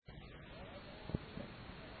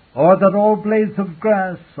or that all blades of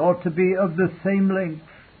grass ought to be of the same length.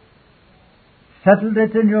 Settle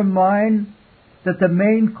it in your mind that the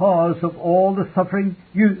main cause of all the suffering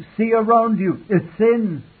you see around you is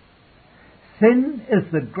sin. Sin is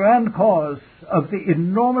the grand cause of the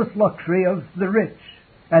enormous luxury of the rich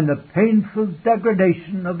and the painful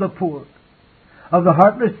degradation of the poor, of the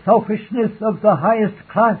heartless selfishness of the highest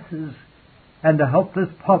classes and the helpless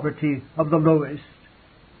poverty of the lowest.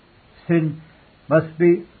 Sin must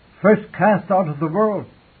be first cast out of the world.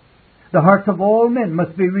 The hearts of all men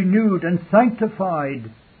must be renewed and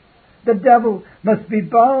sanctified. The devil must be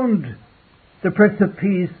bound. The Prince of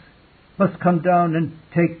Peace must come down and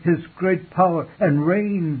take his great power and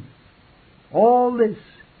reign. All this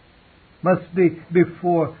must be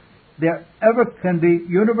before there ever can be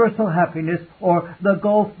universal happiness or the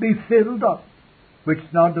gulf be filled up, which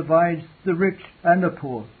now divides the rich and the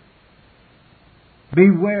poor.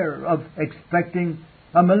 Beware of expecting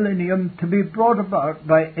a millennium to be brought about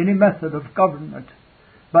by any method of government,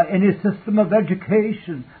 by any system of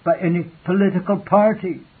education, by any political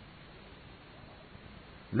party.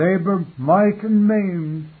 Labor might and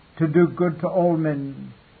main to do good to all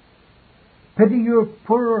men. Pity your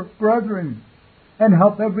poorer brethren, and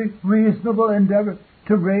help every reasonable endeavor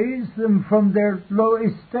to raise them from their low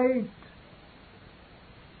estate.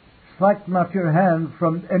 Slack not your hand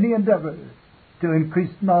from any endeavor to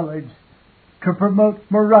increase knowledge, to promote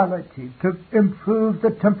morality, to improve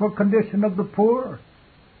the temporal condition of the poor.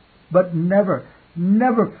 But never,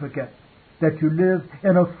 never forget that you live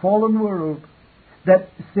in a fallen world, that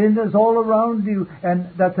sin is all around you, and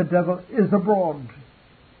that the devil is abroad.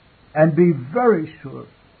 And be very sure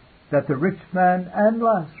that the rich man and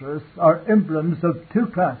Lazarus are emblems of two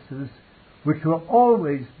classes which will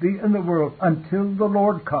always be in the world until the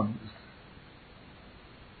Lord comes.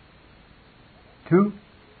 2.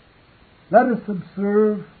 Let us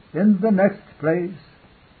observe in the next place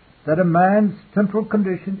that a man's temporal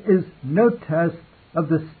condition is no test of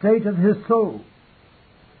the state of his soul.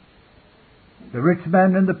 The rich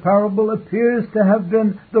man in the parable appears to have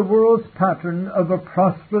been the world's pattern of a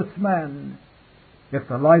prosperous man. If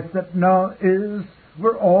the life that now is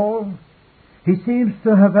were all, he seems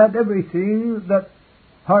to have had everything that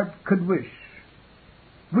heart could wish.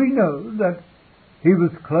 We know that he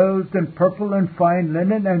was clothed in purple and fine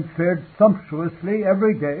linen and fared sumptuously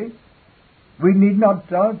every day. We need not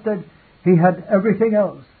doubt that he had everything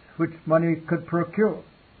else which money could procure.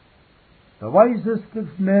 The wisest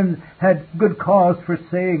of men had good cause for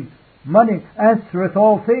saying, "Money answereth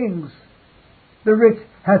all things." The rich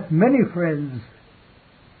hath many friends.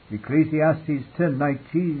 Ecclesiastes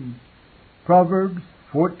 10:19, Proverbs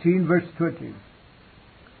 14 verse 20.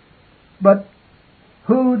 But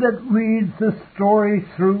who that reads the story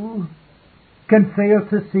through can fail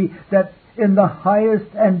to see that in the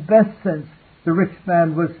highest and best sense the rich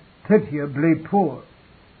man was pitiably poor?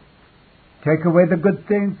 Take away the good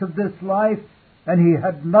things of this life, and he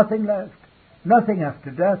had nothing left, nothing after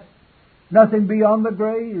death, nothing beyond the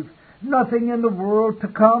grave, nothing in the world to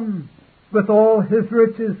come. With all his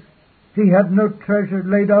riches, he had no treasure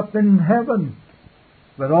laid up in heaven.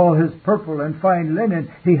 With all his purple and fine linen,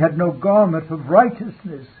 he had no garment of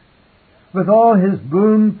righteousness. With all his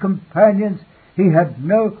boon companions, he had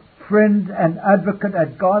no friend and advocate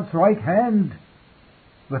at God's right hand.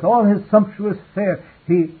 With all his sumptuous fare,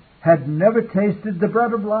 he had never tasted the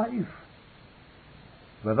bread of life.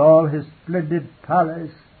 With all his splendid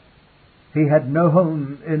palace, he had no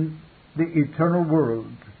home in the eternal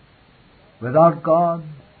world. Without God,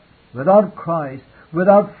 without Christ,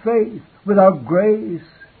 without faith, without grace,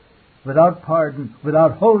 without pardon,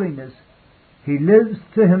 without holiness, he lives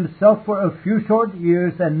to himself for a few short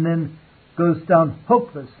years and then goes down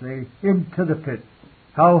hopelessly into the pit.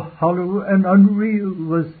 How hollow and unreal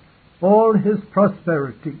was all his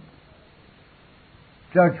prosperity.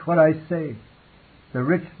 Judge what I say. The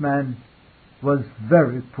rich man was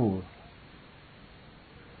very poor.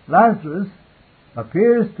 Lazarus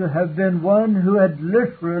appears to have been one who had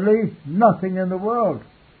literally nothing in the world.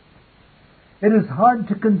 It is hard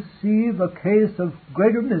to conceive a case of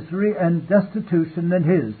greater misery and destitution than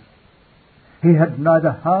his. He had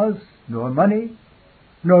neither house, nor money,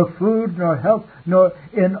 nor food, nor health, nor,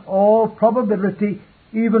 in all probability,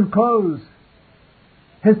 even clothes.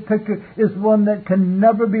 His picture is one that can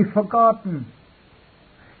never be forgotten.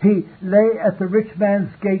 He lay at the rich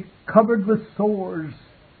man's gate covered with sores.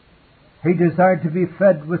 He desired to be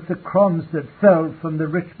fed with the crumbs that fell from the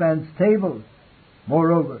rich man's table.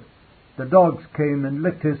 Moreover, the dogs came and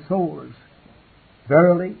licked his sores.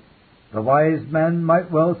 Verily, the wise man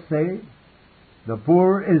might well say, "The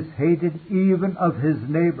poor is hated even of his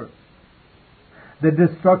neighbor." The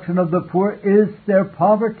destruction of the poor is their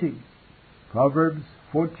poverty. Proverbs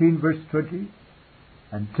 14 verse 20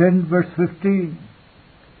 and 10 verse 15.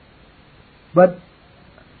 But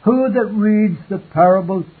who that reads the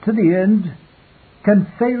parable to the end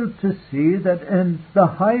can fail to see that in the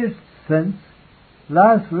highest sense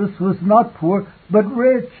Lazarus was not poor but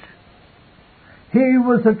rich. He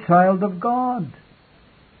was a child of God.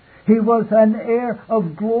 He was an heir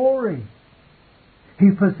of glory.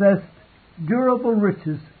 He possessed durable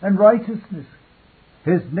riches and righteousness.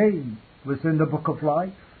 His name was in the book of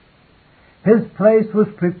life. His place was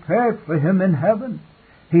prepared for him in heaven.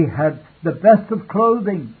 He had the best of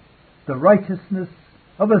clothing, the righteousness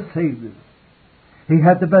of a Savior. He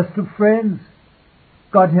had the best of friends.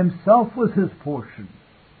 God himself was his portion.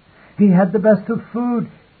 He had the best of food.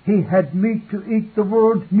 He had meat to eat the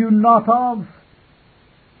world knew not of.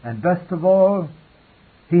 And best of all,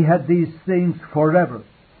 he had these things forever.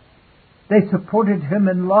 They supported him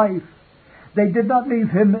in life. They did not leave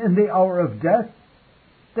him in the hour of death.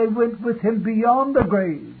 They went with him beyond the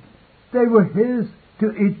grave. They were his to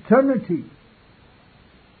eternity.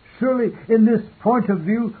 Surely, in this point of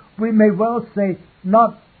view, we may well say,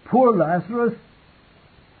 not poor Lazarus,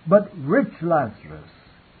 but rich Lazarus.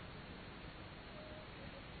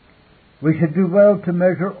 We should do well to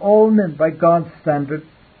measure all men by God's standard,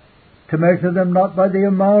 to measure them not by the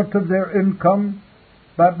amount of their income,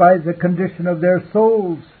 but by the condition of their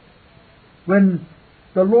souls. When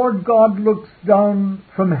the Lord God looks down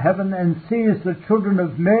from heaven and sees the children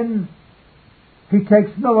of men, He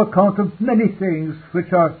takes no account of many things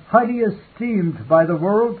which are highly esteemed by the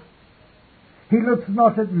world. He looks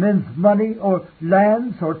not at men's money or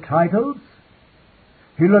lands or titles.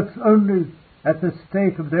 He looks only at the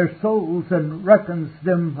state of their souls and reckons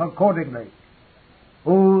them accordingly.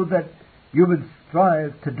 Oh, that you would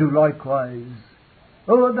strive to do likewise.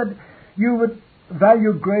 Oh, that you would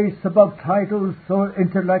value grace above titles or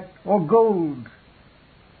intellect or gold.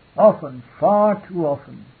 Often, far too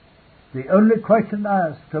often, the only question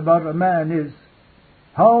asked about a man is,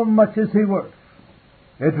 how much is he worth?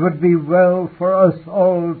 It would be well for us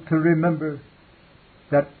all to remember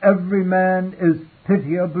that every man is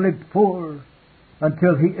pitiably poor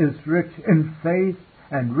until he is rich in faith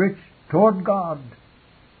and rich toward God.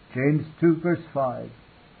 James 2 verse 5.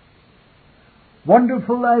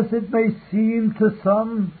 Wonderful as it may seem to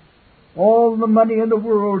some, all the money in the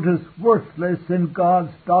world is worthless in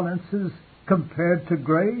God's balances compared to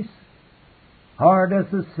grace. Hard as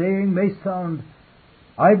the saying may sound,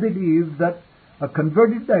 I believe that a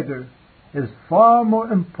converted beggar is far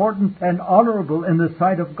more important and honorable in the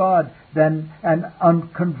sight of God than an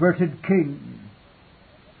unconverted king.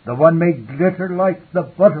 The one may glitter like the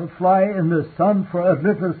butterfly in the sun for a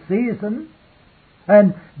little season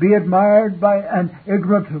and be admired by an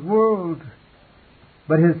ignorant world,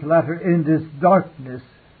 but his latter end is darkness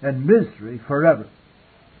and misery forever.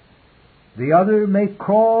 The other may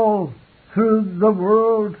crawl through the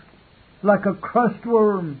world like a crushed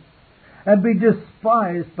worm and be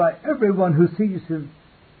despised by everyone who sees him,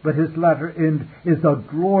 but his latter end is a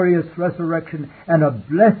glorious resurrection and a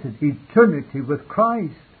blessed eternity with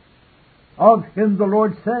Christ. Of him the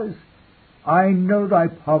Lord says, I know thy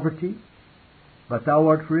poverty, but thou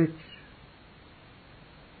art rich.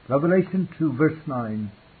 Revelation 2 verse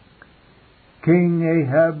 9. King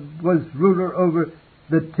Ahab was ruler over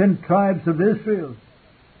the 10 tribes of Israel.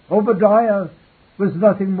 Obadiah was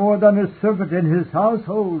nothing more than a servant in his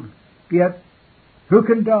household. Yet, who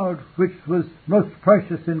can doubt which was most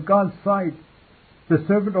precious in God's sight, the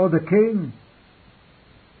servant or the king?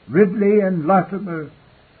 Ridley and Latimer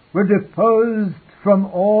were deposed from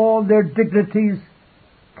all their dignities,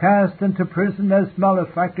 cast into prison as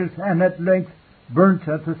malefactors, and at length burnt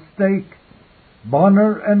at the stake.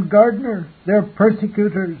 Bonner and Gardner, their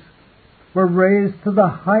persecutors, were raised to the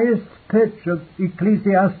highest pitch of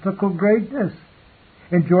ecclesiastical greatness,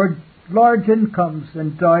 enjoyed large incomes,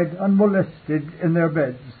 and died unmolested in their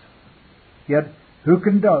beds. Yet who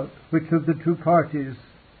can doubt which of the two parties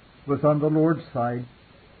was on the Lord's side?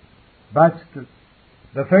 Baxter,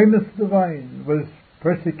 the famous divine, was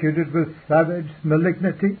persecuted with savage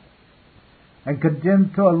malignity and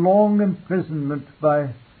condemned to a long imprisonment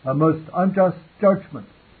by a most unjust judgment.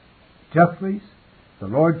 Jeffreys, the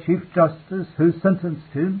Lord Chief Justice who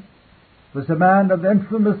sentenced him, was a man of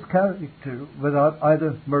infamous character without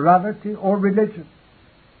either morality or religion.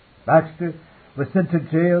 Baxter was sent to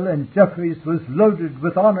jail and Jeffreys was loaded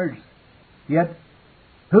with honors. Yet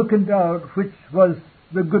who can doubt which was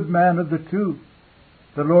the good man of the two,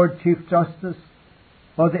 the Lord Chief Justice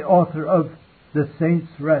or the author of the Saints'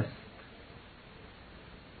 Rest?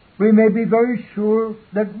 we may be very sure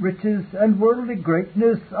that riches and worldly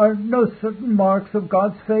greatness are no certain marks of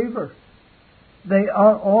God's favor. They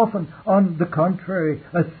are often, on the contrary,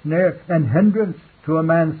 a snare and hindrance to a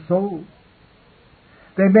man's soul.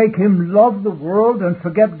 They make him love the world and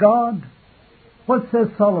forget God. What says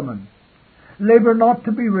Solomon? Labor not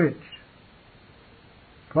to be rich.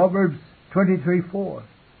 Proverbs 23:4.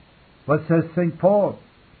 What says St. Paul?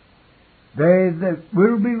 They that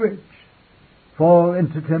will be rich fall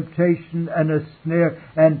into temptation and a snare,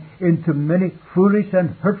 and into many foolish and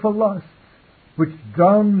hurtful lusts, which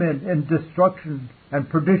drown men in destruction and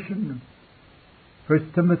perdition.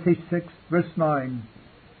 1 Timothy 6:9.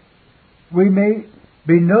 We may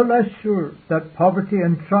be no less sure that poverty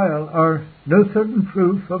and trial are no certain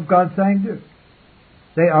proof of God's anger.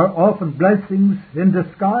 They are often blessings in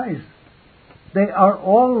disguise. They are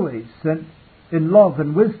always sent in love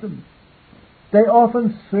and wisdom. They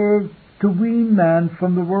often serve to wean man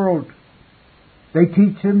from the world. They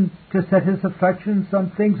teach him to set his affections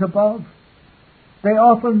on things above. They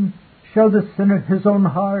often show the sinner his own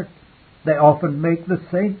heart. They often make the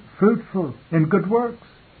saint fruitful in good works.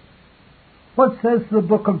 What says the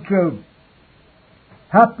book of Job?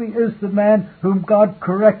 Happy is the man whom God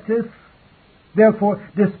correcteth. Therefore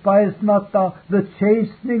despise not thou the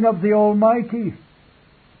chastening of the Almighty.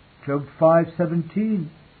 Job 5:17.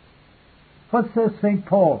 What says St.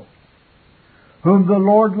 Paul? Whom the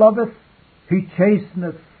Lord loveth, he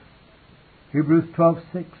chasteneth. Hebrews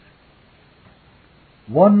 12:6.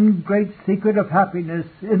 One great secret of happiness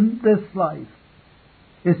in this life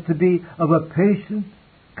is to be of a patient,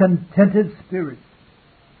 contented spirit.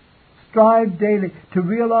 Strive daily to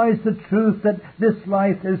realize the truth that this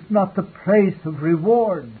life is not the place of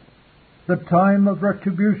reward. The time of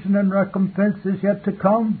retribution and recompense is yet to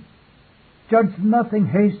come. Judge nothing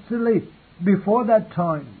hastily before that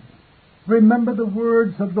time. Remember the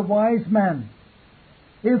words of the wise man.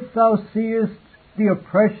 If thou seest the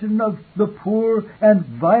oppression of the poor and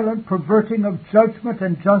violent perverting of judgment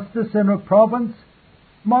and justice in a province,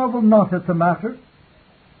 marvel not at the matter.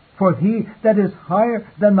 For he that is higher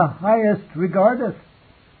than the highest regardeth,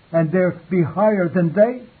 and there be higher than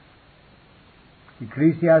they.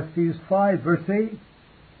 Ecclesiastes 5:8.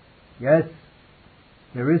 Yes,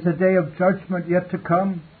 there is a day of judgment yet to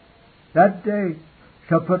come. That day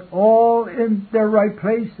shall put all in their right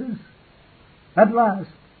places. At last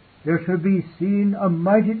there shall be seen a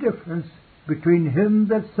mighty difference between him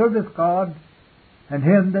that serveth God and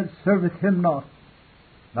him that serveth him not.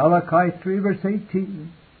 Malachi 3:18.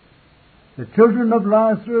 The children of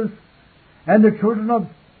Lazarus and the children of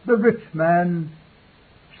the rich man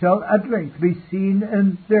shall at length be seen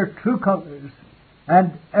in their true colors,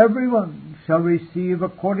 and everyone shall receive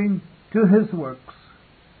according to his works.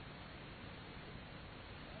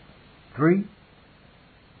 3.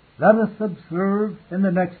 Let us observe in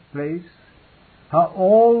the next place how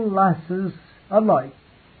all lasses alike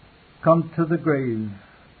come to the grave.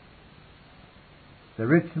 The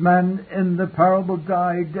rich man in the parable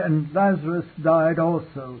died, and Lazarus died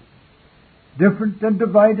also. Different and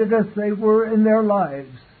divided as they were in their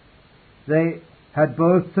lives, they had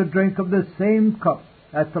both to drink of the same cup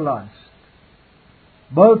at the last.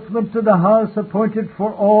 Both went to the house appointed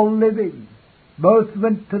for all living. Both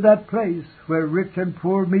went to that place where rich and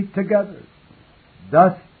poor meet together.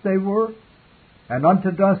 Dust they were, and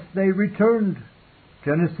unto dust they returned.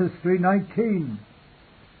 Genesis 3:19.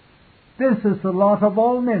 This is the lot of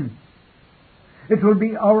all men. It will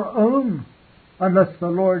be our own, unless the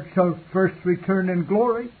Lord shall first return in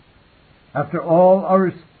glory. After all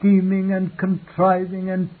our scheming and contriving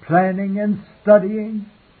and planning and studying,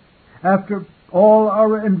 after all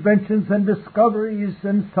our inventions and discoveries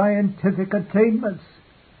and scientific attainments,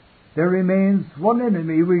 there remains one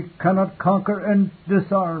enemy we cannot conquer and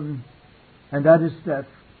disarm, and that is death.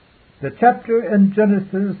 The chapter in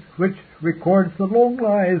Genesis which records the long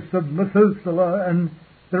lives of Methuselah and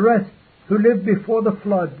the rest who lived before the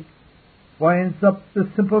flood winds up the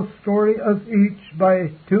simple story of each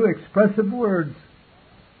by two expressive words.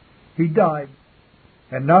 He died.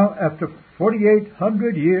 And now, after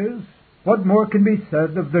 4,800 years, what more can be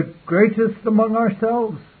said of the greatest among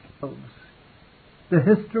ourselves? The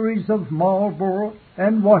histories of Marlborough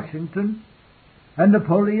and Washington and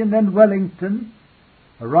Napoleon and Wellington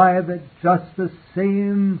arrive at just the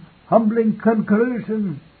same humbling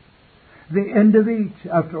conclusion. The end of each,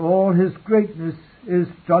 after all his greatness, is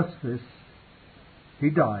just this. He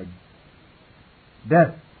died.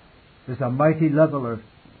 Death is a mighty leveler.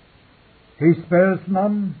 He spares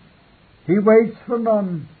none. He waits for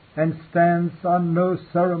none, and stands on no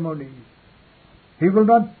ceremony. He will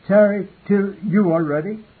not tarry till you are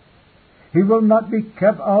ready. He will not be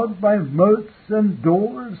kept out by moats and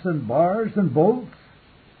doors and bars and bolts.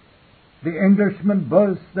 The Englishman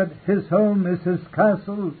boasts that his home is his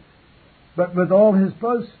castle, but with all his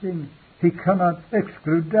boasting he cannot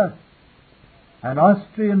exclude death. An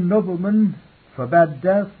Austrian nobleman forbade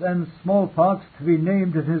death and smallpox to be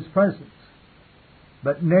named in his presence.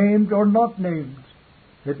 But named or not named,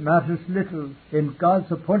 it matters little. In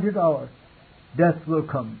God's appointed hour, death will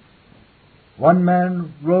come. One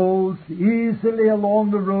man rolls easily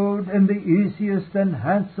along the road in the easiest and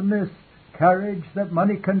handsomest carriage that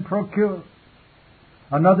money can procure.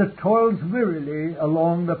 Another toils wearily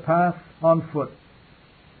along the path on foot.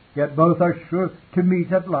 Yet both are sure to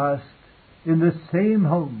meet at last in the same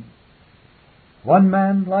home. One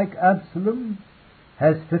man, like Absalom,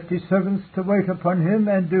 has 50 servants to wait upon him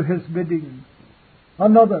and do his bidding.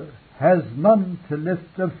 Another has none to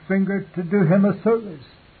lift a finger to do him a service.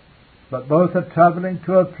 But both are traveling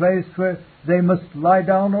to a place where they must lie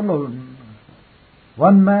down alone.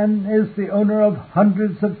 One man is the owner of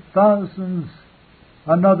hundreds of thousands.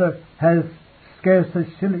 Another has scarce a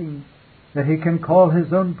shilling that he can call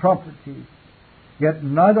his own property. Yet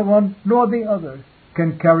neither one nor the other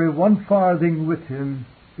can carry one farthing with him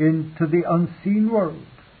into the unseen world.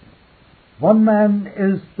 One man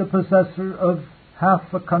is the possessor of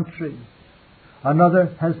half a country.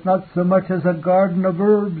 Another has not so much as a garden of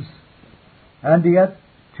herbs. And yet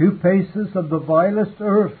 2 paces of the vilest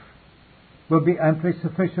earth will be amply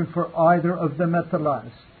sufficient for either of them at the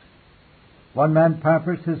last. One man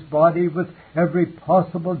pampers his body with every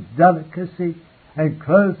possible delicacy and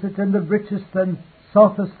clothes it in the richest and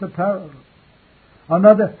softest apparel.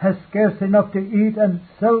 Another has scarce enough to eat and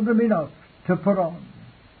seldom enough to put on.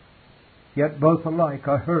 Yet both alike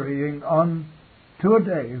are hurrying on to a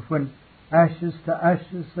day when ashes to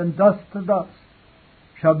ashes and dust to dust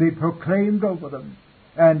shall be proclaimed over them,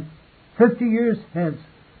 and 50 years hence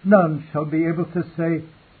none shall be able to say,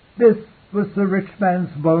 "This was the rich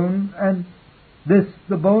man's bone, and this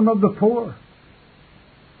the bone of the poor."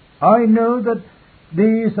 I know that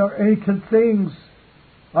these are ancient things.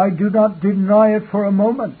 I do not deny it for a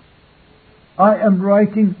moment. I am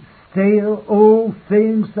writing stale old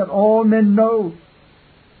things that all men know.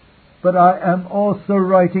 But I am also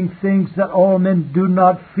writing things that all men do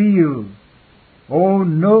not feel. Oh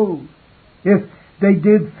no! If they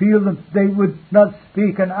did feel them, they would not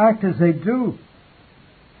speak and act as they do.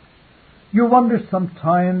 You wonder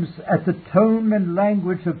sometimes at the tone and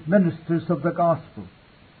language of ministers of the gospel.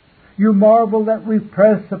 You marvel that we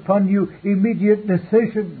press upon you immediate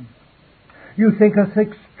decision. You think us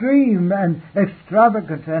extreme and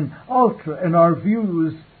extravagant and ultra in our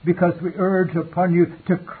views because we urge upon you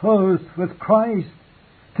to close with Christ,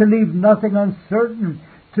 to leave nothing uncertain,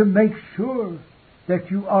 to make sure that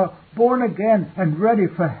you are born again and ready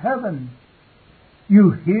for heaven.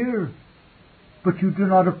 You hear, but you do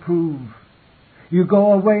not approve. You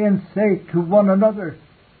go away and say to one another,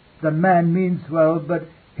 "The man means well, but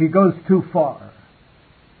he goes too far."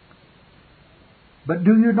 But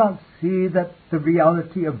do you not see that the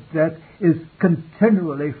reality of death is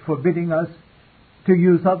continually forbidding us to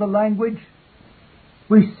use other language?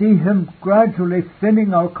 We see him gradually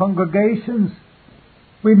thinning our congregations.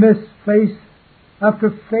 We miss face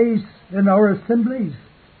after face in our assemblies.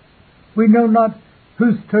 We know not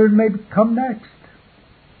whose turn may come next.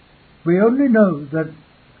 We only know that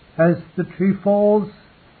as the tree falls,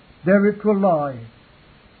 there it will lie,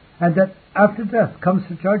 and that after death comes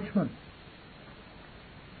the judgment.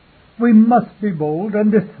 We must be bold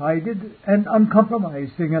and decided and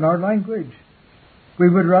uncompromising in our language. We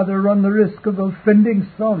would rather run the risk of offending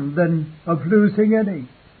some than of losing any.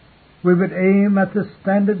 We would aim at the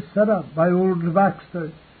standard set up by old Baxter.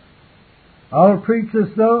 "I'll preach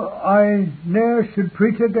as though I ne'er should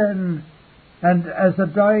preach again, and as a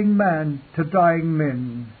dying man to dying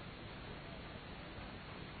men."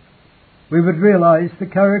 We would realize the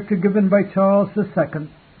character given by Charles II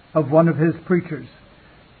of one of his preachers.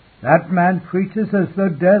 "That man preaches as though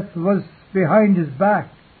death was behind his back.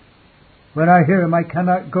 When I hear him, I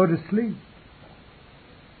cannot go to sleep."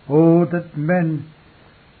 Oh, that men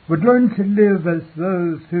would learn to live as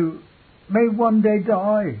those who may one day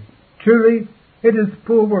die. Truly, it is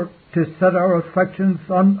poor work to set our affections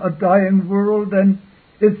on a dying world and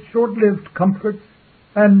its short-lived comforts,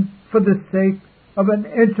 and for the sake of an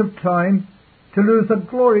inch of time to lose a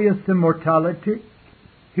glorious immortality.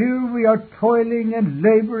 Here we are toiling and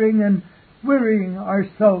laboring and wearying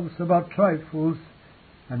ourselves about trifles,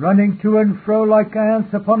 and running to and fro like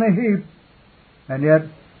ants upon a heap, and yet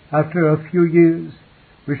after a few years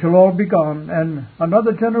we shall all be gone, and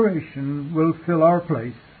another generation will fill our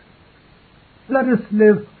place. Let us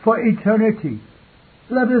live for eternity.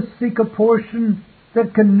 Let us seek a portion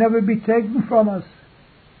that can never be taken from us.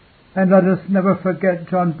 And let us never forget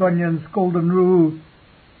John Bunyan's golden rule: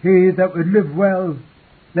 he that would live well,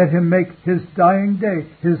 let him make his dying day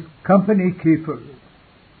his company keeper.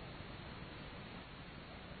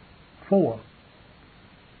 4.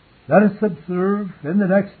 Let us observe in the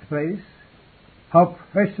next place how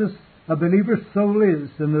precious a believer's soul is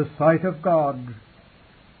in the sight of God.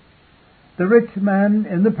 The rich man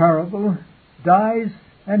in the parable dies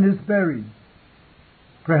and is buried.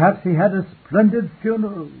 Perhaps he had a splendid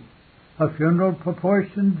funeral, a funeral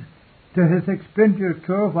proportioned to his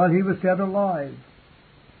expenditure while he was yet alive.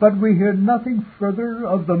 But we hear nothing further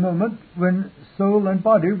of the moment when soul and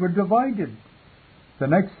body were divided. The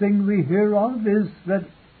next thing we hear of is that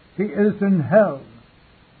he is in hell.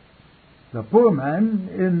 The poor man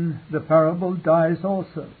in the parable dies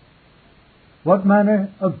also. What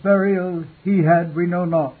manner of burial he had we know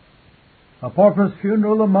not. A pauper's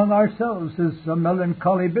funeral among ourselves is a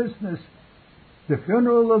melancholy business. The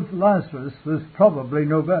funeral of Lazarus was probably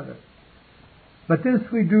no better. But this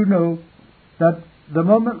we do know, that the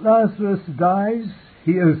moment Lazarus dies,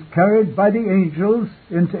 he is carried by the angels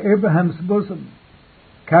into Abraham's bosom,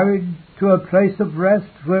 carried to a place of rest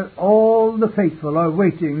where all the faithful are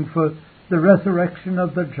waiting for the resurrection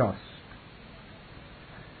of the just.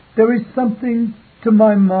 There is something, to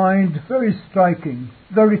my mind, very striking,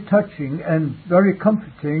 very touching, and very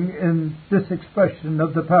comforting in this expression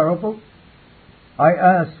of the parable. I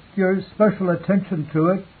ask your special attention to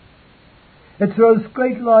it. It throws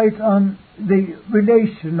great light on the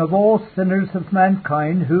relation of all sinners of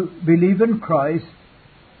mankind who believe in Christ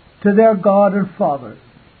to their God and Father.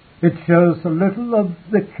 It shows a little of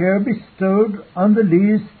the care bestowed on the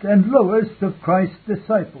least and lowest of Christ's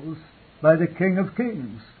disciples by the King of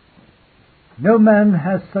Kings. No man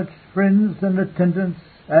has such friends and attendants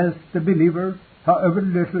as the believer, however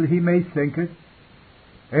little he may think it.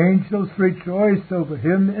 Angels rejoice over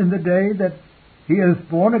him in the day that he is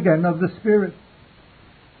born again of the Spirit.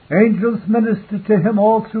 Angels minister to him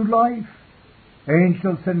all through life.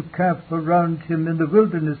 Angels encamp around him in the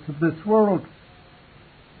wilderness of this world.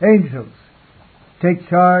 Angels take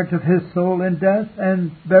charge of his soul in death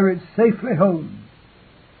and bear it safely home.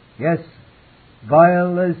 Yes,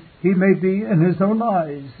 vile as he may be in his own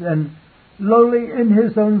eyes and lowly in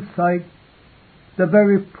his own sight, the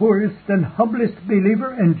very poorest and humblest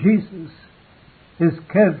believer in Jesus is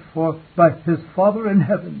cared for by his Father in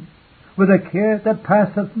heaven with a care that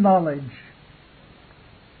passeth knowledge.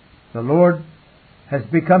 The Lord has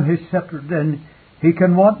become his shepherd, and he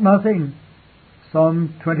can want nothing.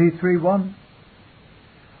 Psalm 23:1.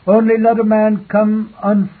 Only let a man come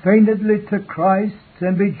unfeignedly to Christ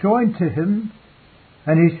and be joined to him,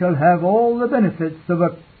 and he shall have all the benefits of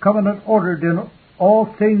a covenant ordered in all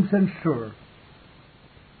things and sure.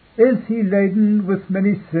 Is he laden with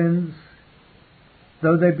many sins?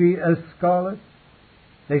 Though they be as scarlet,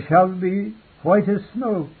 they shall be white as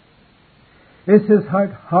snow. Is his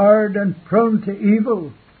heart hard and prone to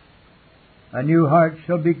evil? A new heart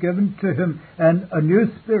shall be given to him, and a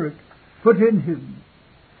new spirit put in him.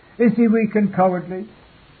 Is he weak and cowardly?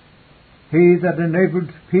 He that enabled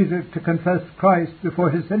Peter to confess Christ before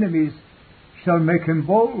his enemies shall make him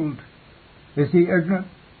bold. Is he ignorant?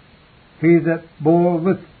 He that bore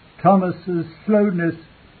with Thomas's slowness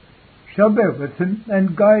shall bear with him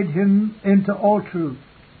and guide him into all truth.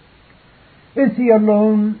 Is he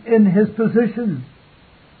alone in his position?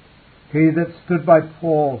 He that stood by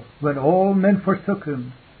Paul when all men forsook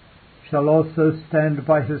him shall also stand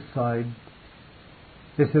by his side.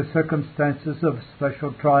 Is his circumstances of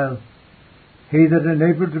special trial? He that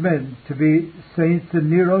enabled men to be saints in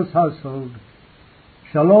Nero's household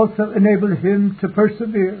shall also enable him to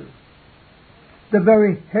persevere. The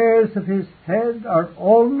very hairs of his head are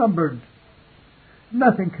all numbered.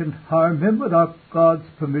 Nothing can harm him without God's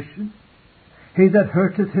permission. He that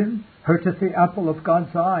hurteth him hurteth the apple of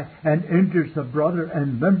God's eye, and injures a brother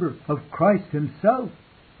and member of Christ himself.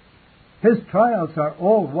 His trials are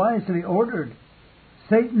all wisely ordered.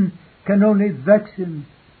 Satan can only vex him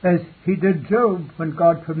as he did Job when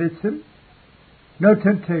God permits him. No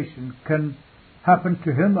temptation can happen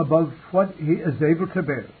to him above what he is able to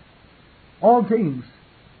bear. All things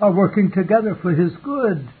are working together for his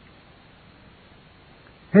good.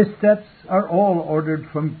 His steps are all ordered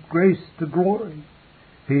from grace to glory.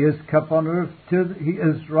 He is kept on earth till he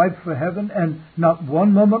is ripe for heaven, and not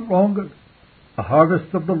one moment longer. The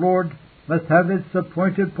harvest of the Lord must have its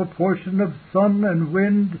appointed proportion of sun and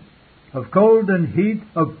wind, of cold and heat,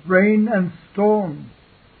 of rain and storm.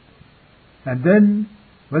 And then,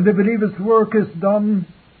 when the believer's work is done,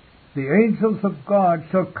 the angels of God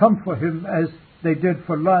shall come for him as they did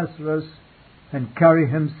for Lazarus, and carry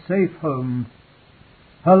him safe home.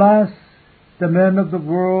 Alas, the men of the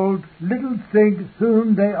world little think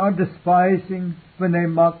whom they are despising when they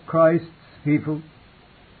mock Christ's people.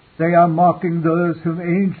 They are mocking those whom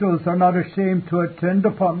angels are not ashamed to attend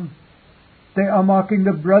upon. They are mocking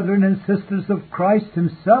the brethren and sisters of Christ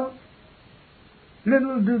himself.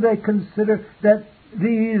 Little do they consider that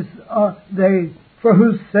these are they for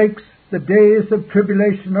whose sakes the days of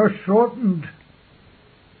tribulation are shortened.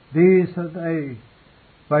 These are they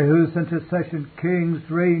by whose intercession kings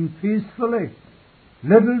reign peacefully.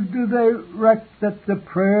 Little do they reck that the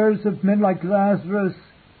prayers of men like Lazarus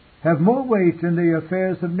have more weight in the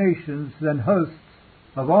affairs of nations than hosts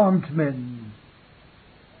of armed men.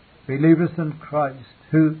 Believers in Christ,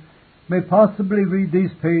 who may possibly read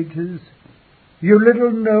these pages, you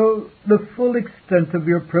little know the full extent of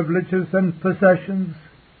your privileges and possessions.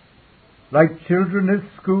 Like children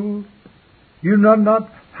at school, you know not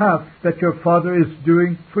half that your Father is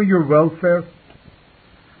doing for your welfare.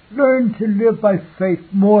 Learn to live by faith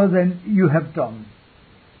more than you have done.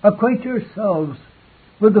 Acquaint yourselves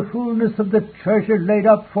with the fullness of the treasure laid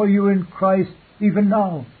up for you in Christ even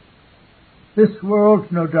now. This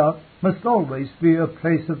world, no doubt, must always be a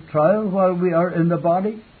place of trial while we are in the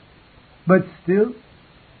body. But still,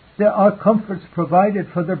 there are comforts provided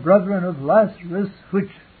for the brethren of Lazarus which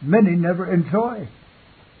many never enjoy.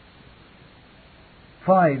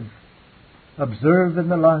 5. Observe in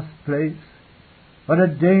the last place what a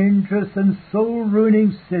dangerous and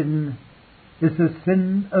soul-ruining sin is the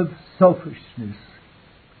sin of selfishness.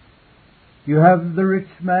 You have the rich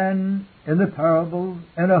man in the parable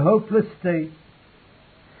in a hopeless state.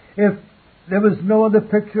 If there was no other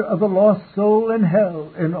picture of a lost soul in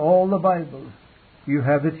hell in all the Bible, you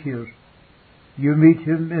have it here. You meet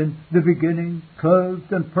him in the beginning,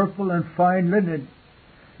 clothed in purple and fine linen.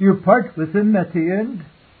 You part with him at the end,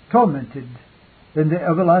 tormented in the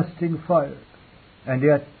everlasting fire. And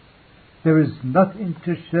yet, there is nothing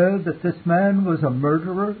to show that this man was a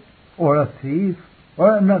murderer, or a thief,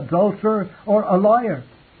 or an adulterer, or a liar.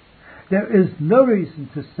 There is no reason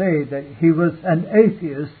to say that he was an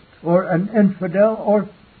atheist, or an infidel, or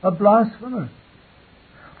a blasphemer.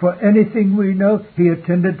 For anything we know, he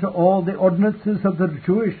attended to all the ordinances of the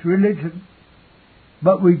Jewish religion.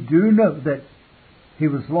 But we do know that he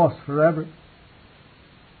was lost forever.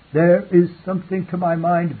 There is something to my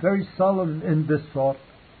mind very solemn in this thought.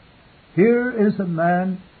 Here is a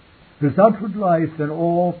man whose outward life in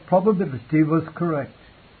all probability was correct.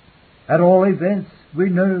 At all events, we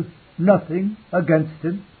know nothing against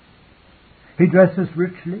him. He dresses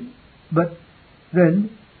richly, but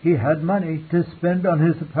then he had money to spend on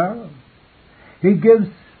his apparel. He gives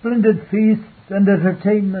splendid feasts and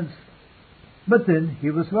entertainments, but then he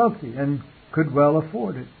was wealthy and could well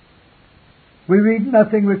afford it. We read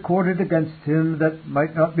nothing recorded against him that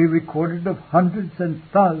might not be recorded of hundreds and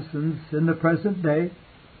thousands in the present day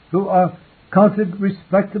who are counted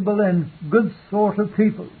respectable and good sort of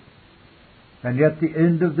people. And yet the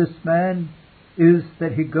end of this man is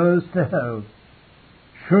that he goes to hell.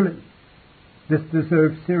 Surely this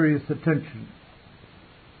deserves serious attention.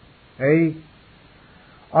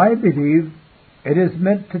 I believe it is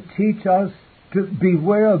meant to teach us to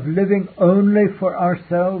beware of living only for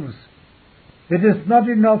ourselves. It is not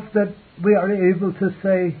enough that we are able to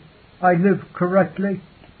say, I live correctly,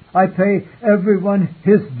 I pay everyone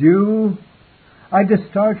his due, I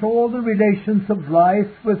discharge all the relations of life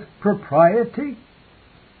with propriety,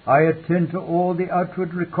 I attend to all the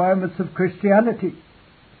outward requirements of Christianity.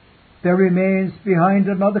 There remains behind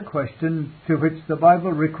another question to which the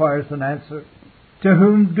Bible requires an answer. To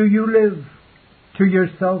whom do you live? To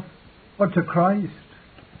yourself or to Christ?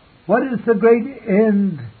 What is the great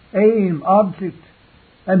end, aim, object,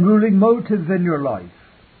 and ruling motive in your life?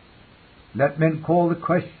 Let men call the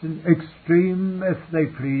question extreme if they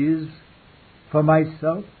please. For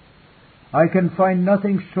myself, I can find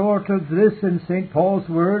nothing short of this in St. Paul's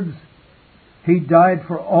words. He died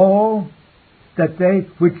for all, that they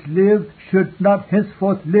which live should not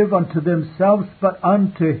henceforth live unto themselves, but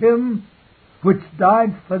unto Him which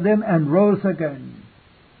died for them and rose again.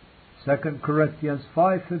 2 Corinthians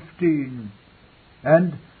 5:15.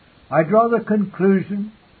 And I draw the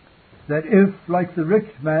conclusion that if, like the rich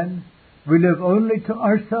man, we live only to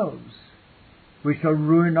ourselves, we shall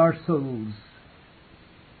ruin our souls.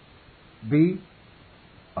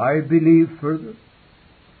 I believe further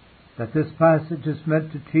that this passage is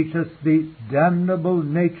meant to teach us the damnable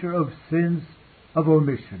nature of sins of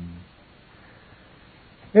omission.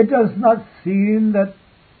 It does not seem that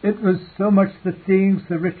it was so much the things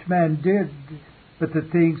the rich man did but the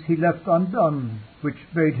things he left undone, which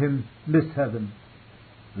made him miss heaven.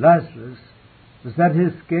 Lazarus was at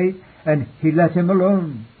his gate, and he let him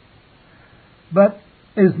alone. But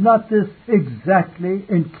is not this exactly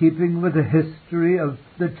in keeping with the history of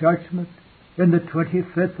the judgment in the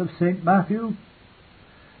 25th of St. Matthew?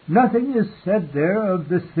 Nothing is said there of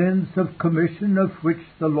the sins of commission of which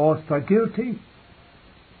the lost are guilty.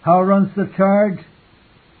 How runs the charge?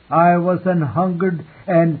 I was an hungered,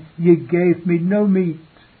 and ye gave me no meat.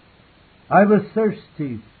 I was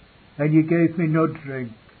thirsty, and ye gave me no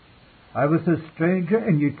drink. I was a stranger,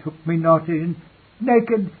 and ye took me not in.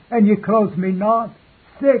 Naked, and ye clothed me not.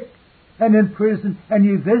 Sick, and in prison, and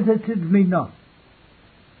ye visited me not.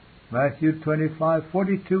 Matthew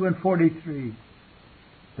 25:42 and 43.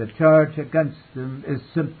 The charge against them is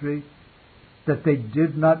simply that they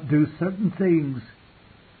did not do certain things.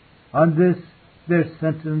 On this their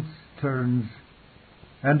sentence turns.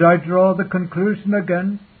 And I draw the conclusion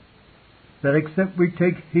again that except we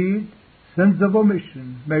take heed, sins of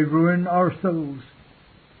omission may ruin our souls.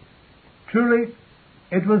 Truly,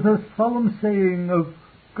 it was a solemn saying of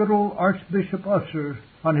good old Archbishop Usher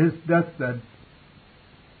on his deathbed.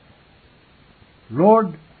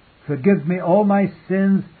 Lord, forgive me all my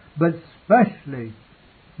sins, but especially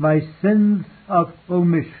my sins of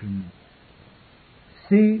omission.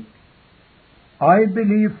 See, I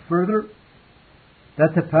believe further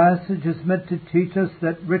that the passage is meant to teach us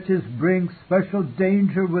that riches bring special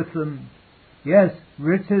danger with them. Yes,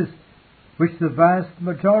 riches which the vast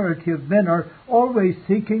majority of men are always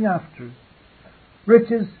seeking after.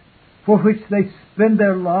 Riches for which they spend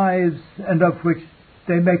their lives and of which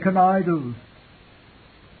they make an idol.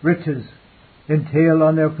 Riches entail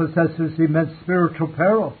on their possessors immense spiritual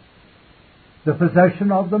peril. The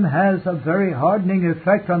possession of them has a very hardening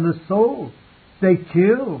effect on the soul. They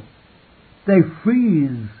chill, they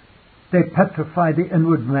freeze, they petrify the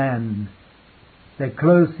inward man. They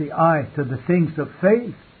close the eye to the things of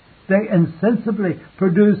faith. They insensibly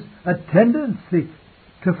produce a tendency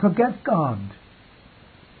to forget God.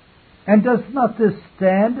 And does not this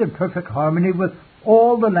stand in perfect harmony with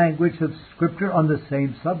all the language of Scripture on the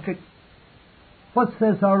same subject? What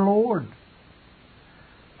says our Lord?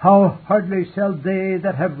 How hardly shall they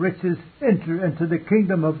that have riches enter into the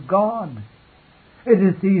kingdom of God. It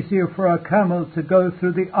is easier for a camel to go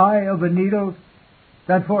through the eye of a needle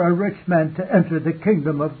than for a rich man to enter the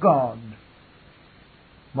kingdom of God.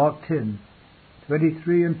 Mark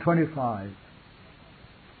 10:23 and 25.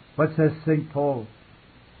 What says St. Paul?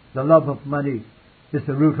 The love of money is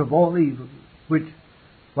the root of all evil, which,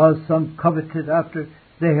 while some coveted after,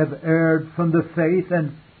 they have erred from the faith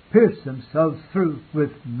and pierced themselves through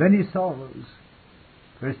with many sorrows.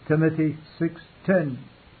 1 Timothy 6:10.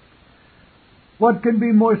 What can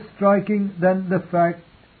be more striking than the fact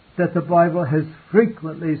that the Bible has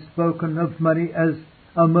frequently spoken of money as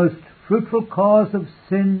a most fruitful cause of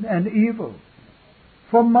sin and evil?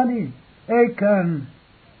 For money, Achan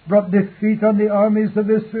brought defeat on the armies of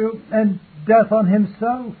Israel and death on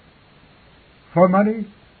himself. For money,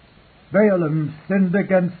 Balaam sinned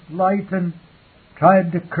against light and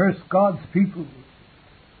tried to curse God's people.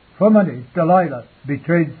 For money, Delilah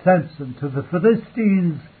betrayed Samson to the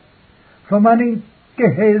Philistines. For money,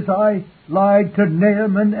 Gehazi lied to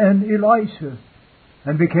Naaman and Elisha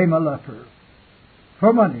and became a leper.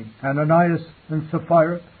 For money, Ananias and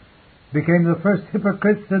Sapphira became the first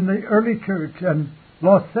hypocrites in the early church and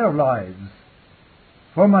lost their lives.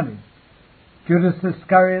 For money, Judas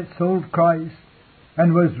Iscariot sold Christ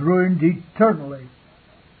and was ruined eternally.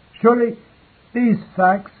 Surely these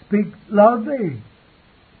facts speak loudly.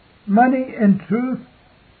 Money, in truth,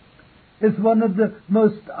 is one of the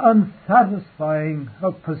most unsatisfying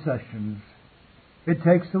of possessions. It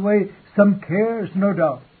takes away some cares, no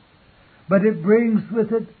doubt, but it brings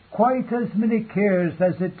with it quite as many cares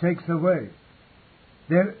as it takes away.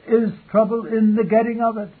 There is trouble in the getting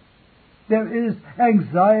of it. There is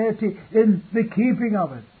anxiety in the keeping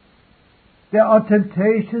of it. There are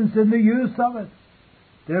temptations in the use of it.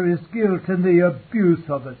 There is guilt in the abuse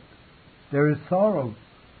of it. There is sorrow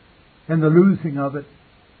in the losing of it.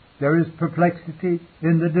 There is perplexity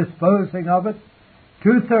in the disposing of it.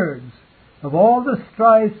 2/3 of all the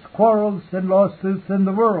strifes, quarrels, and lawsuits in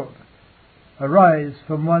the world arise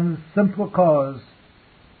from one simple cause: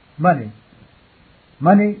 money.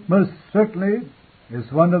 Money, most certainly,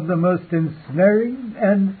 is one of the most ensnaring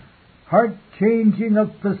and heart-changing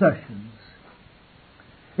of possessions.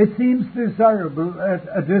 It seems desirable at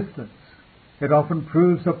a distance. It often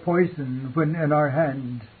proves a poison when in our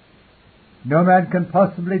hand. No man can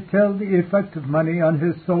possibly tell the effect of money on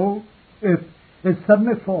his soul if it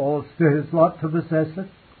suddenly falls to his lot to possess it.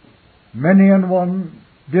 Many an one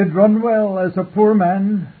did run well as a poor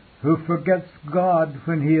man who forgets God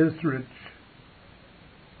when he is rich.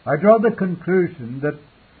 I draw the conclusion that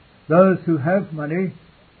those who have money,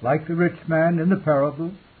 like the rich man in the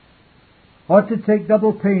parable, ought to take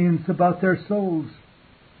double pains about their souls.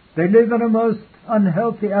 They live in a most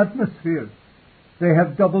unhealthy atmosphere. They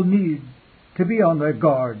have double need to be on their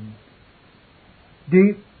guard.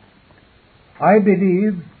 Deep, I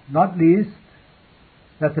believe, not least,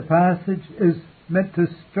 that the passage is meant to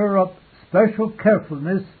stir up special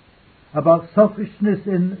carefulness about selfishness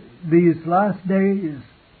in these last days.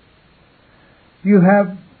 You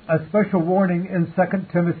have a special warning in 2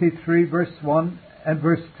 Timothy 3, verse 1 and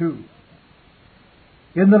verse 2.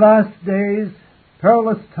 In the last days,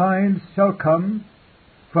 perilous times shall come,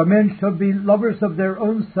 for men shall be lovers of their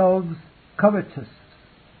own selves, covetous.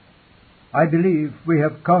 I believe we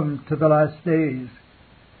have come to the last days,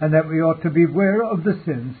 and that we ought to beware of the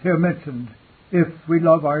sins here mentioned if we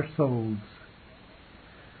love our souls.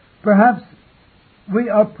 Perhaps we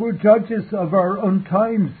are poor judges of our own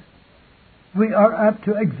times. We are apt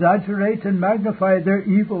to exaggerate and magnify their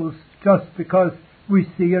evils just because we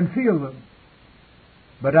see and feel them.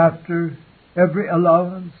 But after every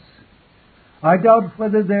allowance, I doubt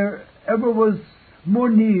whether there ever was more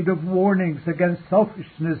need of warnings against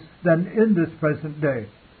selfishness than in this present day.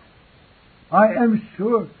 I am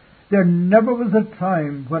sure there never was a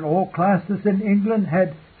time when all classes in England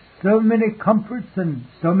had so many comforts and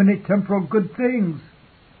so many temporal good things.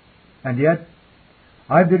 And yet,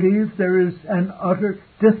 I believe there is an utter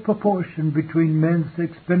disproportion between men's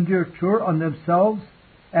expenditure on themselves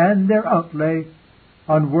and their outlay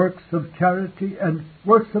on works of charity and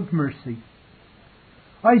works of mercy.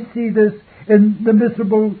 I see this in the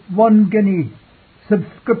miserable 1 guinea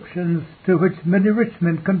subscriptions to which many rich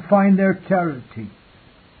men confine their charity.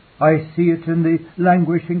 I see it in the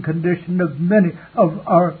languishing condition of many of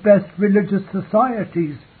our best religious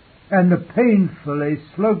societies and the painfully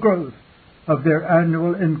slow growth of their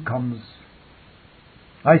annual incomes.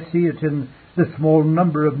 I see it in the small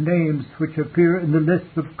number of names which appear in the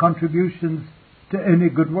list of contributions to any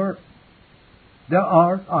good work. There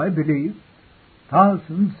are, I believe,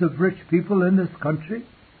 thousands of rich people in this country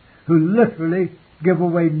who literally give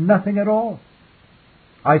away nothing at all.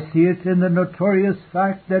 I see it in the notorious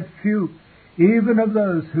fact that few, even of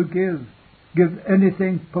those who give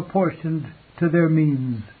anything proportioned to their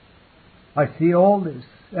means. I see all this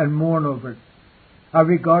and mourn over it. I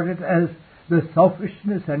regard it as the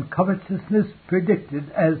selfishness and covetousness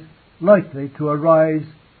predicted as likely to arise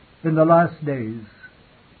in the last days.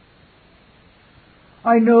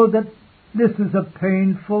 I know that this is a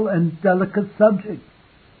painful and delicate subject,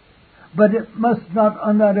 but it must not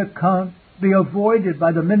on that account be avoided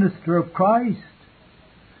by the minister of Christ.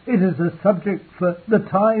 It is a subject for the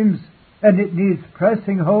times, and it needs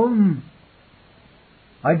pressing home.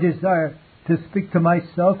 I desire to speak to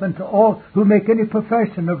myself and to all who make any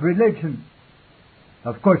profession of religion.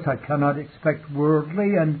 Of course, I cannot expect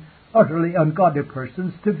worldly and utterly ungodly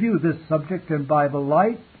persons to view this subject in Bible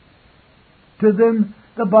light. To them,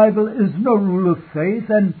 the Bible is no rule of faith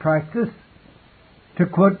and practice. To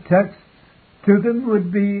quote texts to them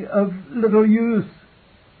would be of little use.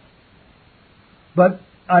 But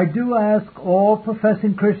I do ask all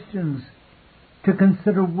professing Christians to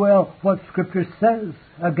consider well what Scripture says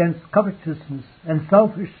against covetousness and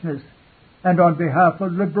selfishness and on behalf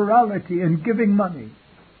of liberality in giving money.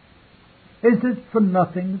 Is it for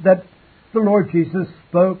nothing that the Lord Jesus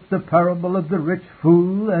spoke the parable of the rich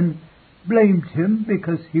fool and blamed him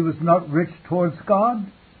because he was not rich towards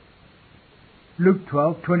God? Luke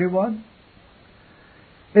 12:21.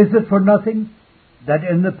 Is it for nothing that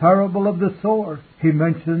in the parable of the sower he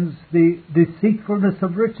mentions the deceitfulness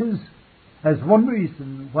of riches as one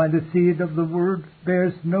reason why the seed of the word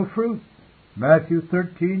bears no fruit? Matthew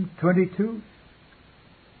 13:22.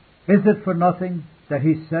 Is it for nothing that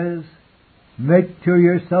he says, "Make to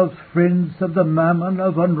yourselves friends of the mammon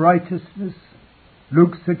of unrighteousness"?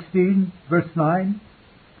 Luke 16, verse 9.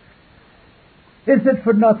 Is it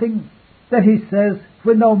for nothing that he says,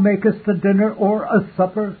 "When thou makest a dinner or a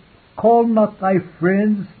supper, call not thy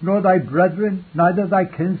friends, nor thy brethren, neither thy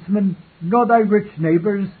kinsmen, nor thy rich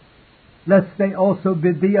neighbors, lest they also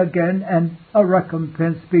bid thee again, and a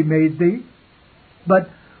recompense be made thee? But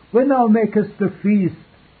when thou makest a feast,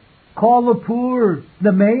 call the poor,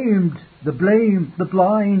 the maimed, the blamed, the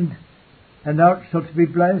blind, and thou shalt be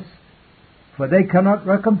blessed, for they cannot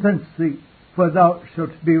recompense thee, for thou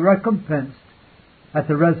shalt be recompensed at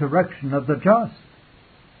the resurrection of the just."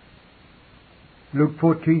 Luke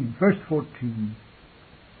 14, verse 14.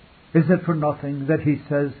 Is it for nothing that he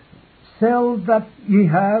says, Sell that ye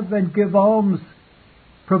have, and give alms.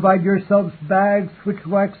 Provide yourselves bags which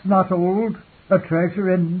wax not old, a treasure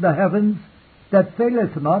in the heavens, that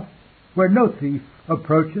faileth not, where no thief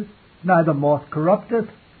approacheth, neither moth corrupteth.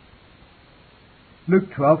 Luke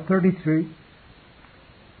 12:33.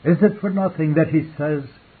 Is it for nothing that he says,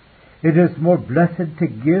 it is more blessed to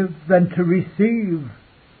give than to receive?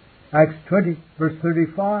 Acts 20, verse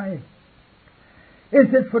 35. Is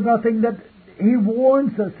it for nothing that he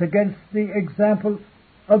warns us against the example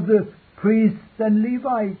of the priest and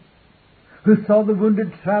Levite, who saw the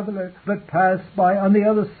wounded traveler but passed by on the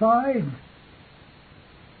other side?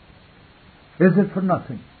 Is it for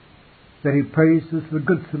nothing that he praises the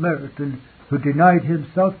Good Samaritan who denied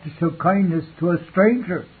himself to show kindness to a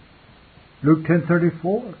stranger? Luke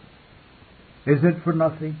 10:34. Is it for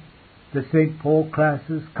nothing that St. Paul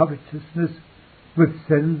classes covetousness with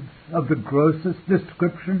sins of the grossest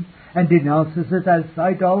description and denounces it as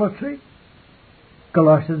idolatry?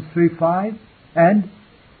 Colossians 3:5. And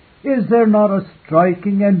is there not a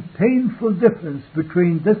striking and painful difference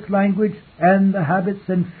between this language and the habits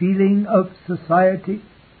and feeling of society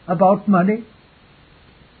about money?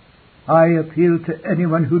 I appeal to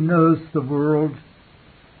anyone who knows the world.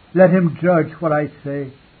 Let him judge what I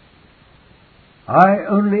say. I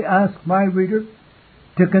only ask my reader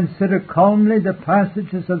to consider calmly the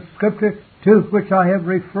passages of Scripture to which I have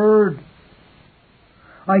referred.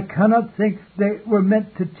 I cannot think they were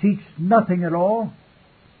meant to teach nothing at all.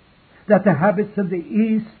 That the habits of the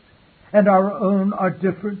East and our own are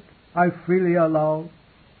different, I freely allow.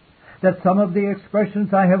 That some of the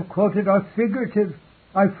expressions I have quoted are figurative,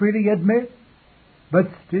 I freely admit. But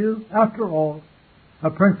still, after all, a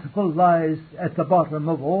principle lies at the bottom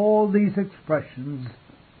of all these expressions.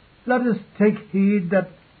 Let us take heed that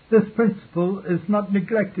this principle is not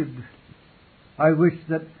neglected. I wish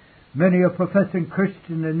that many a professing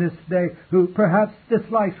Christian in this day, who perhaps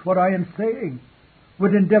dislikes what I am saying,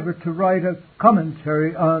 would endeavor to write a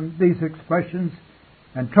commentary on these expressions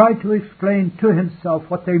and try to explain to himself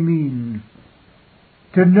what they mean.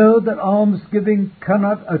 To know that almsgiving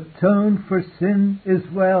cannot atone for sin is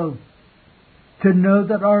well. To know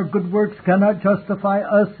that our good works cannot justify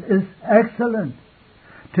us is excellent.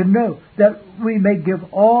 To know that we may give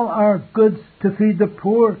all our goods to feed the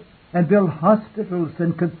poor and build hospitals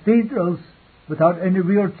and cathedrals without any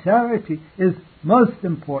real charity is most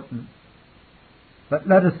important. But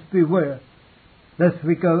let us beware lest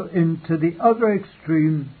we go into the other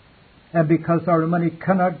extreme, and because our money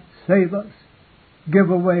cannot save us, give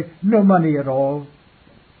away no money at all.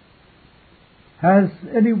 Has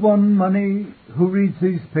anyone money who reads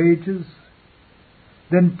these pages?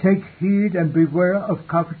 Then take heed and beware of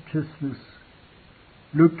covetousness.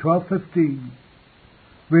 Luke 12:15.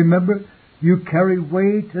 Remember, you carry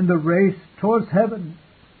weight in the race towards heaven.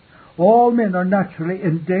 All men are naturally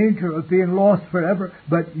in danger of being lost forever,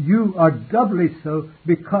 but you are doubly so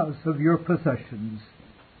because of your possessions.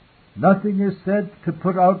 Nothing is said to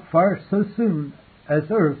put out fire so soon as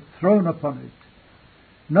earth thrown upon it.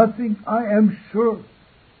 Nothing, I am sure,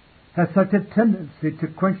 has such a tendency to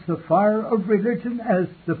quench the fire of religion as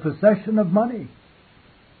the possession of money.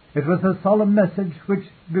 It was a solemn message which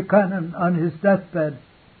Buchanan, on his deathbed,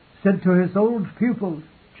 sent to his old pupil,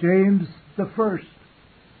 James I.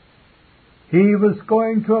 He was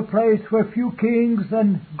going to a place where few kings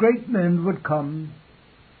and great men would come.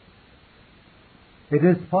 It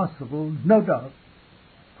is possible, no doubt,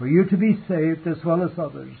 for you to be saved as well as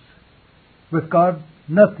others. With God,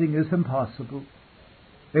 nothing is impossible.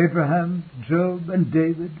 Abraham, Job, and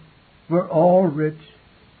David were all rich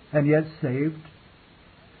and yet saved.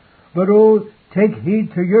 But oh, take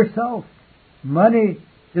heed to yourself. Money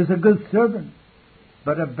is a good servant,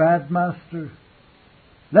 but a bad master.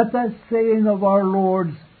 Let that saying of our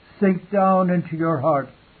Lord's sink down into your heart.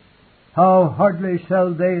 How hardly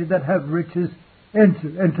shall they that have riches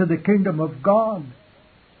enter into the kingdom of God.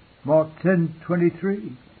 Mark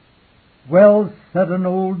 10:23. Well said an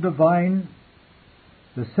old divine,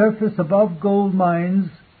 the surface above gold mines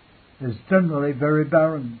is generally very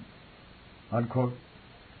barren. Unquote.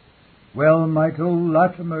 Well might old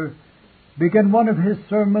Latimer begin one of his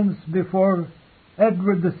sermons before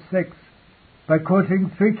Edward VI by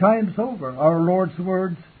quoting 3 times over our Lord's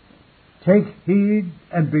words, take heed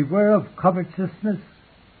and beware of covetousness,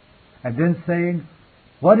 and then saying,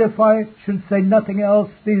 what if I should say nothing else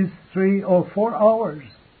these 3 or 4 hours?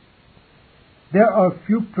 There are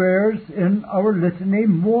few prayers in our litany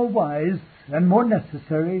more wise and more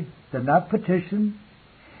necessary than that petition.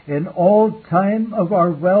 In all time of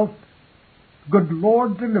our wealth, good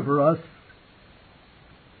Lord, deliver us.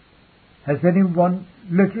 Has anyone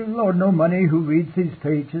little or no money who reads these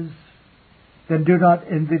pages Then do not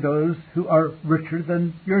envy those who are richer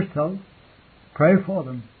than yourself. Pray for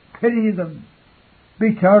them. Pity them.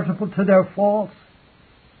 Be charitable to their faults.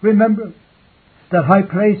 Remember that high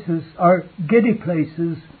places are giddy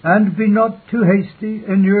places, and be not too hasty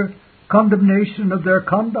in your condemnation of their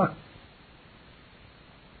conduct.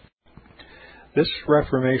 This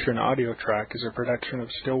Reformation audio track is a production of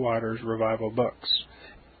Still Waters Revival Books.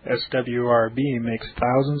 SWRB makes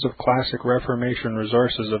thousands of classic Reformation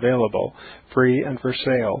resources available, free and for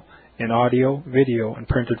sale, in audio, video, and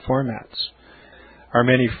printed formats. Our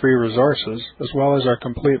many free resources, as well as our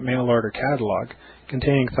complete mail-order catalog,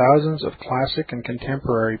 containing thousands of classic and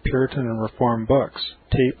contemporary Puritan and Reformed books,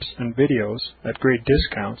 tapes, and videos at great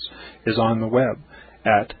discounts, is on the web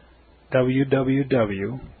at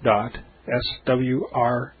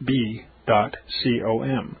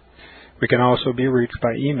www.swrb.com. We can also be reached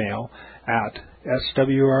by email at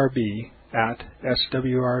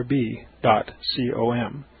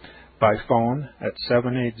swrb@swrb.com, by phone at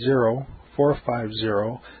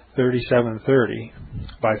 780-450-3730,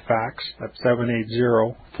 by fax at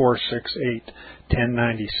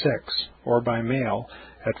 780-468-1096, or by mail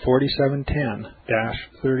at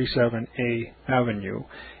 4710-37A Avenue,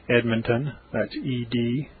 Edmonton, that's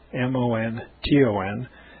Edmonton,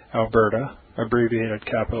 Alberta, abbreviated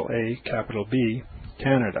capital A, capital B,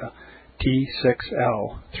 Canada,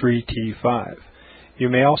 T6L3T5. You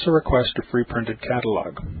may also request a free printed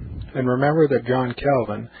catalog. And remember that John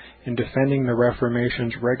Calvin, in defending the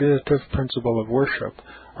Reformation's regulative principle of worship,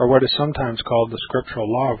 or what is sometimes called the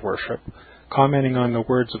scriptural law of worship, commenting on the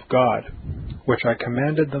words of God, which I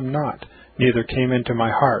commanded them not, neither came into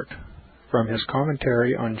my heart, from his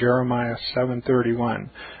commentary on Jeremiah 7:31,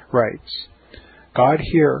 writes, God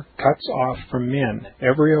here cuts off from men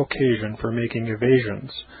every occasion for making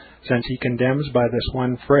evasions, since he condemns by this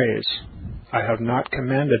one phrase, I have not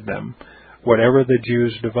commanded them, whatever the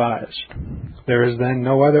Jews devised. There is then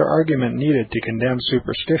no other argument needed to condemn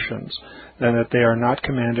superstitions than that they are not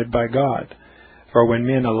commanded by God. For when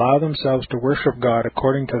men allow themselves to worship God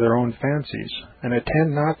according to their own fancies, and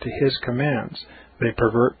attend not to his commands, they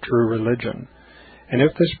pervert true religion. And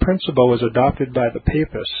if this principle was adopted by the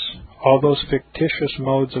Papists, all those fictitious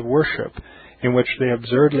modes of worship in which they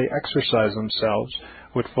absurdly exercise themselves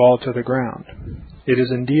would fall to the ground. It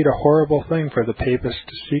is indeed a horrible thing for the Papists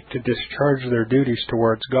to seek to discharge their duties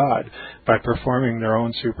towards God by performing their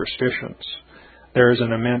own superstitions. There is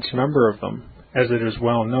an immense number of them, as it is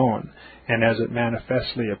well known, and as it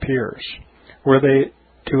manifestly appears. Were they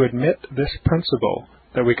to admit this principle,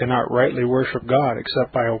 that we cannot rightly worship God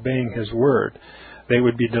except by obeying his word, they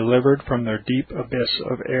would be delivered from their deep abyss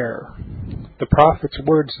of error. The prophet's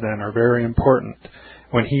words, then, are very important,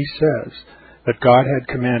 when he says that God had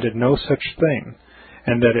commanded no such thing,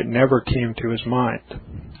 and that it never came to his mind,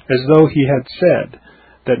 as though he had said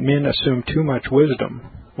that men assume too much wisdom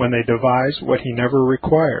when they devise what he never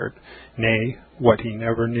required, nay, what he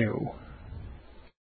never knew.